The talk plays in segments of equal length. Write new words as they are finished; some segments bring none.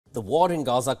The war in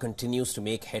Gaza continues to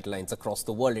make headlines across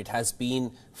the world. It has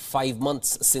been 5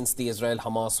 months since the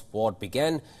Israel-Hamas war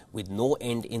began, with no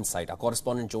end in sight. Our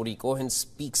correspondent Jody Cohen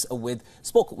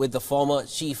spoke with the former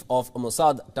chief of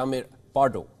Mossad, Tamir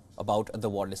Pardo, about the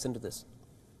war. Listen to this.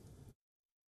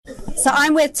 So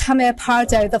I'm with Tamir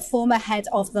Pardo, the former head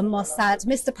of the Mossad.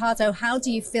 Mr. Pardo, how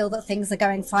do you feel that things are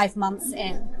going 5 months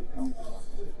in?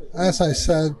 As I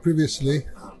said previously,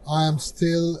 I am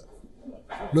still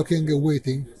looking and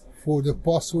waiting for the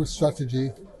post-war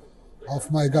strategy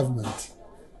of my government.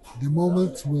 The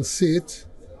moment we'll see it,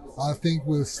 I think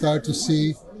we'll start to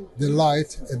see the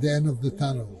light at the end of the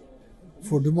tunnel.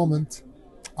 For the moment,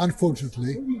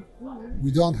 unfortunately,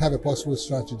 we don't have a post-war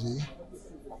strategy,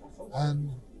 and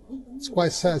it's quite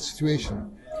a sad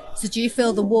situation. So do you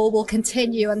feel the war will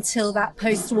continue until that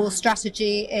post-war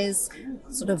strategy is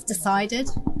sort of decided?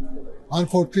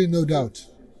 Unfortunately, no doubt.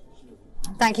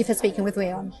 Thank you for speaking with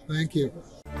WION. Thank you.